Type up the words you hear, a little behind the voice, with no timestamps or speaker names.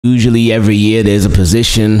Usually every year there's a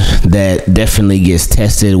position that definitely gets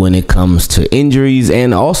tested when it comes to injuries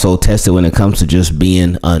and also tested when it comes to just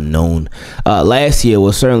being unknown. Last year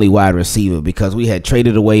was certainly wide receiver because we had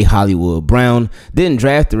traded away Hollywood Brown, didn't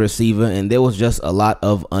draft the receiver, and there was just a lot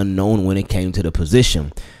of unknown when it came to the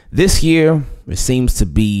position. This year, it seems to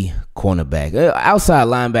be cornerback, outside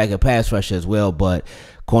linebacker, pass rush as well, but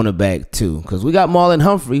cornerback too, because we got Marlon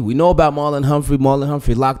Humphrey. We know about Marlon Humphrey. Marlon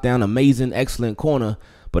Humphrey locked down, amazing, excellent corner.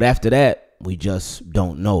 But after that, we just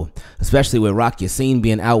don't know, especially with Rock Yassin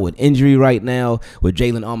being out with injury right now, with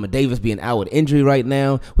Jalen Armour-Davis being out with injury right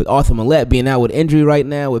now, with Arthur Millette being out with injury right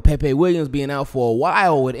now, with Pepe Williams being out for a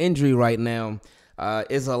while with injury right now.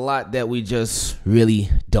 It's a lot that we just really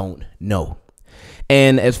don't know.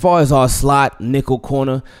 And as far as our slot nickel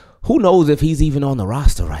corner, who knows if he's even on the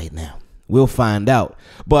roster right now? We'll find out.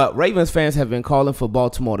 But Ravens fans have been calling for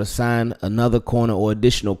Baltimore to sign another corner or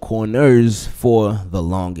additional corners for the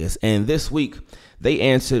longest. And this week, they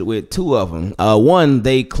answered with two of them. One,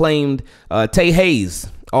 they claimed Tay Hayes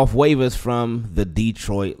off waivers from the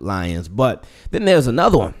Detroit Lions. But then there's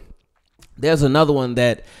another one. There's another one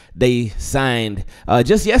that they signed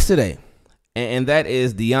just yesterday. And that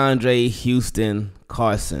is Deandre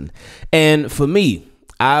Houston-Carson. And for me,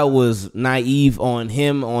 I was naive on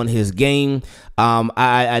him, on his game.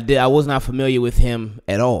 I was not familiar with him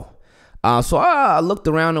at all. So I looked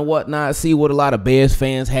around and whatnot, see what a lot of Bears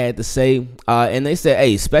fans had to say. And they said,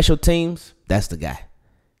 hey, special teams, that's the guy.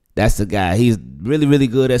 That's the guy. He's really, really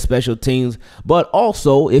good at special teams. But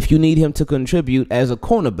also, if you need him to contribute as a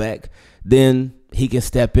cornerback, then he can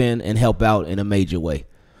step in and help out in a major way.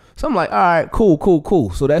 So I'm like, all right,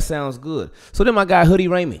 cool. So that sounds good. So then my guy, Hoodie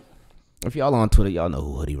Ramey. If y'all on Twitter, y'all know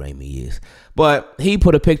who Hoodie Ramey is. But he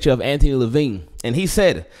put a picture of Anthony Levine, and he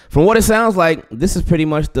said, from what it sounds like, this is pretty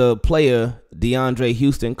much the player Deandre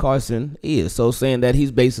Houston-Carson is. So saying that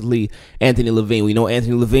he's basically Anthony Levine. We know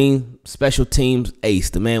Anthony Levine, special teams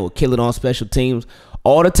ace. The man will kill it on special teams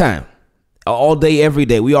all the time, all day, every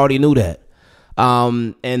day. We already knew that.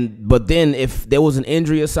 But then if there was an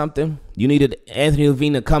injury or something, you needed Anthony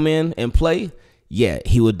Levine to come in and play. Yeah,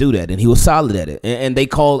 he would do that, and he was solid at it. And they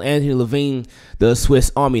called Anthony Levine the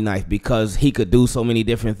Swiss Army knife because he could do so many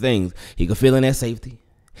different things. He could fill in that safety.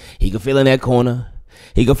 He could fill in that corner.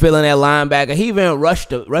 He could fill in that linebacker. He even rushed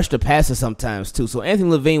the passer sometimes, too. So Anthony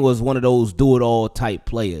Levine was one of those do-it-all type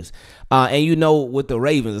players. And you know, with the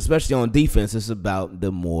Ravens, especially on defense, it's about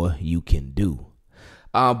the more you can do.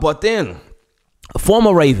 But then a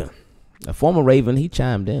former Raven, he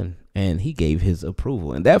chimed in, and he gave his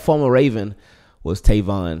approval. And that former Raven was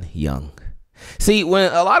Tavon Young. See,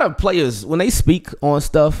 when a lot of players, when they speak on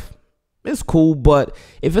stuff, it's cool, but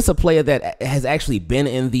if it's a player that has actually been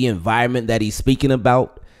in the environment that he's speaking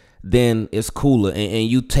about, then it's cooler, and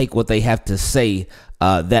you take what they have to say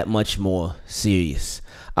that much more serious.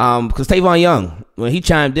 Because Tavon Young, when he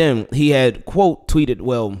chimed in, he had, quote,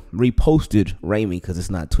 reposted Ramey, because it's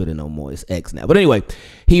not Twitter no more, it's X now. But anyway,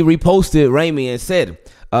 he reposted Ramey and said,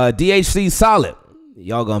 DHC solid,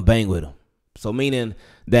 y'all gonna bang with him. So meaning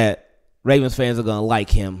that Ravens fans are going to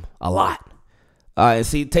like him a lot. And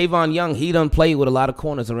see, Tavon Young, he done played with a lot of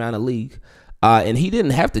corners around the league. And he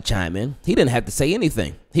didn't have to chime in. He didn't have to say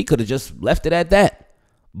anything. He could have just left it at that.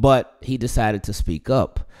 But he decided to speak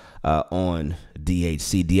up on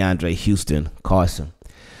DHC, Deandre Houston-Carson.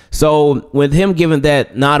 So with him giving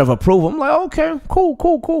that nod of approval, I'm like, okay,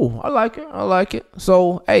 cool. I like it.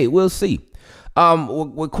 So, hey, we'll see.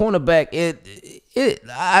 With cornerback,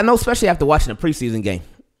 I know, especially after watching the preseason game,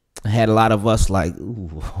 I had a lot of us like, ooh,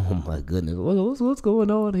 oh my goodness, what's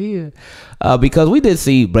going on here? Because we did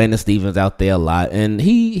see Brandon Stevens out there a lot, and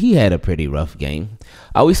he had a pretty rough game.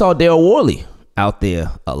 We saw Daryl Worley out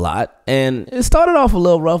there a lot, and it started off a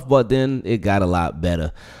little rough, but then it got a lot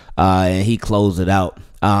better, and he closed it out,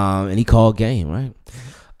 and he called game, right?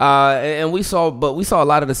 And we saw a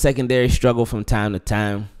lot of the secondary struggle from time to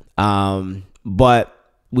time, but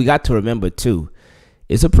we got to remember too,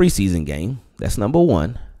 it's a preseason game. That's number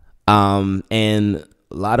one. And a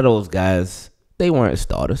lot of those guys, they weren't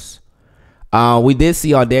starters. We did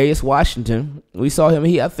see Ardarius Washington. We saw him.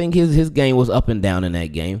 I think his game was up and down in that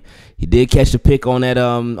game. He did catch a pick on that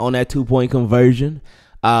 2-point conversion,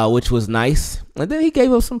 which was nice. And then he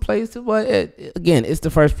gave up some plays too. But again, it's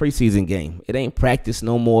the first preseason game. It ain't practice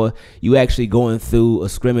no more. You actually going through a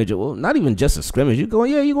scrimmage. Well, not even just a scrimmage. You're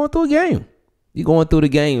going through a game. You're going through the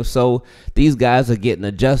game. So these guys are getting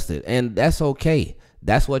adjusted, and that's okay.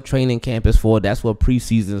 That's what training camp is for. That's what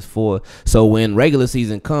preseason is for. So when regular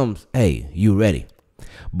season comes, hey, you ready.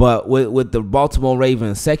 But with the Baltimore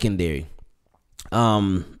Ravens secondary,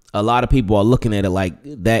 a lot of people are looking at it like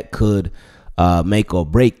that could make or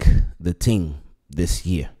break the team this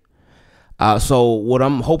year. So what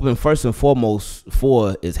I'm hoping first and foremost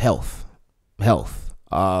for is health,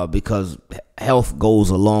 because health goes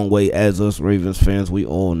a long way. As us Ravens fans, we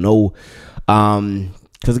all know.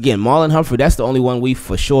 Because again, Marlon Humphrey, that's the only one we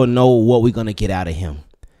for sure know what we're gonna get out of him.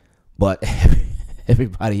 But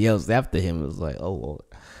everybody else after him is like, oh,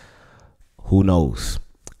 who knows?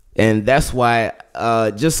 And that's why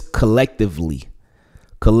just collectively,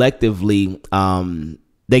 they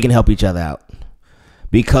can help each other out.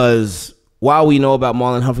 Because while we know about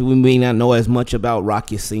Marlon Humphrey, we may not know as much about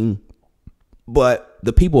Rocky Singh, but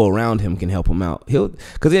the people around him can help him out.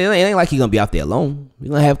 Because it ain't like he's going to be out there alone. You're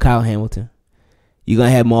going to have Kyle Hamilton. You're going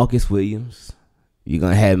to have Marcus Williams. You're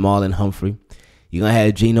going to have Marlon Humphrey. You're going to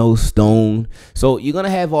have Geno Stone. So you're going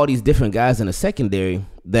to have all these different guys in the secondary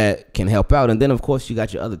that can help out. And then, of course, you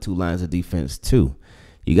got your other two lines of defense, too.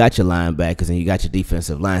 You got your linebackers and you got your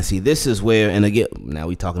defensive line. See, this is where, and again, now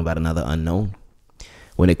we're talking about another unknown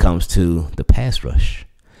when it comes to the pass rush.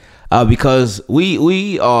 Because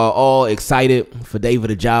we are all excited for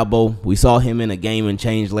David Ojabo. We saw him in a game and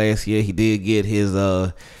change last year. He did get his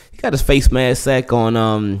he got his face mask sack on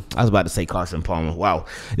I was about to say Carson Palmer. Wow.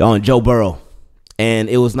 On Joe Burrow. And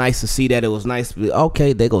it was nice to see that. It was nice to be,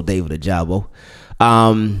 okay, there go David Ojabo.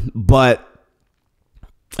 But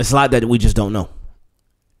it's a lot that we just don't know.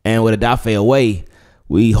 And with Odafe away,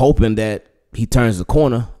 we hoping that he turns the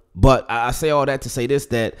corner. But I say all that to say this,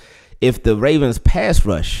 that if the Ravens pass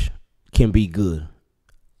rush can be good,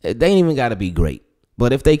 they ain't even got to be great.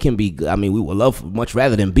 But if they can be good, I mean, we would love much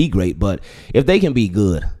rather than be great. But if they can be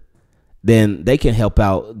good, then they can help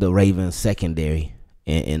out the Ravens secondary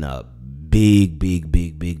in a big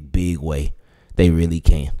way. They really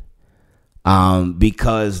can.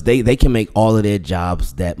 Because they can make all of their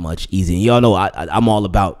jobs that much easier. And y'all know I'm all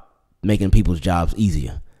about making people's jobs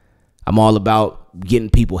easier. I'm all about getting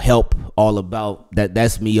people help, all about that.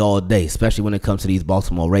 That's me all day, especially when it comes to these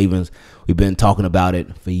Baltimore Ravens. We've been talking about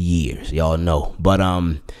it for years. Y'all know. But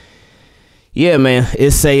yeah, man,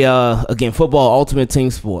 it's again, football, ultimate team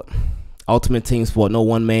sport. Ultimate team sport. No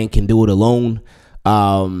one man can do it alone.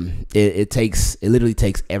 It literally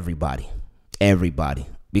takes everybody.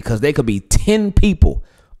 Because there could be 10 people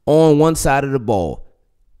on one side of the ball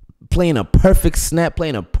playing a perfect snap,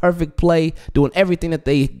 playing a perfect play, doing everything that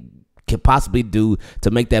they can possibly do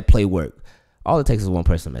to make that play work. All it takes is one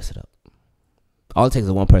person to mess it up. All it takes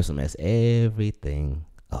is one person to mess everything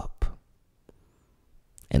up.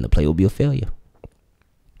 And the play will be a failure.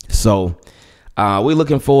 So we're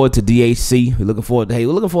looking forward to DHC. We're looking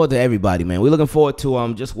forward to everybody, man. We're looking forward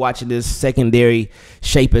to just watching this secondary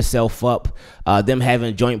shape itself up. Them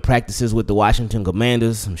having joint practices with the Washington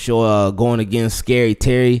Commanders. I'm sure going against Scary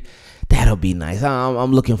Terry, that'll be nice.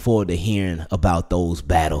 I'm looking forward to hearing about those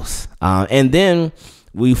battles. And then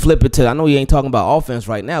we flip it to, I know you ain't talking about offense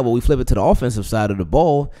right now, but we flip it to the offensive side of the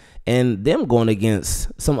ball and them going against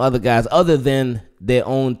some other guys other than their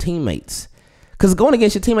own teammates. Because going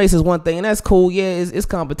against your teammates is one thing, and that's cool. Yeah, it's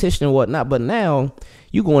competition and whatnot. But now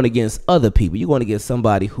you're going against other people. You're going against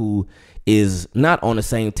somebody who is not on the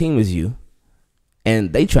same team as you,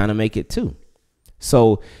 and they trying to make it too.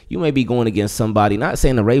 So you may be going against somebody, not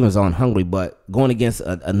saying the Ravens aren't hungry, but going against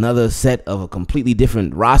another set of a completely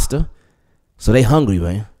different roster. So they hungry,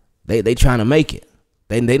 man. They trying to make it.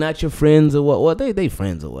 They not your friends or what? Well, they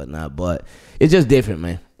friends or whatnot, but it's just different,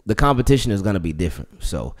 man. The competition is going to be different.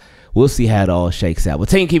 So we'll see how it all shakes out. But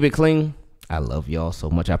team, keep it clean. I love y'all so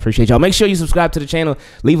much. I appreciate y'all. Make sure you subscribe to the channel.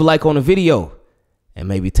 Leave a like on the video. And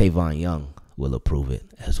maybe Tavon Young will approve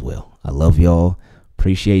it as well. I love y'all.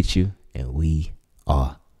 Appreciate you. And we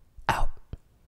are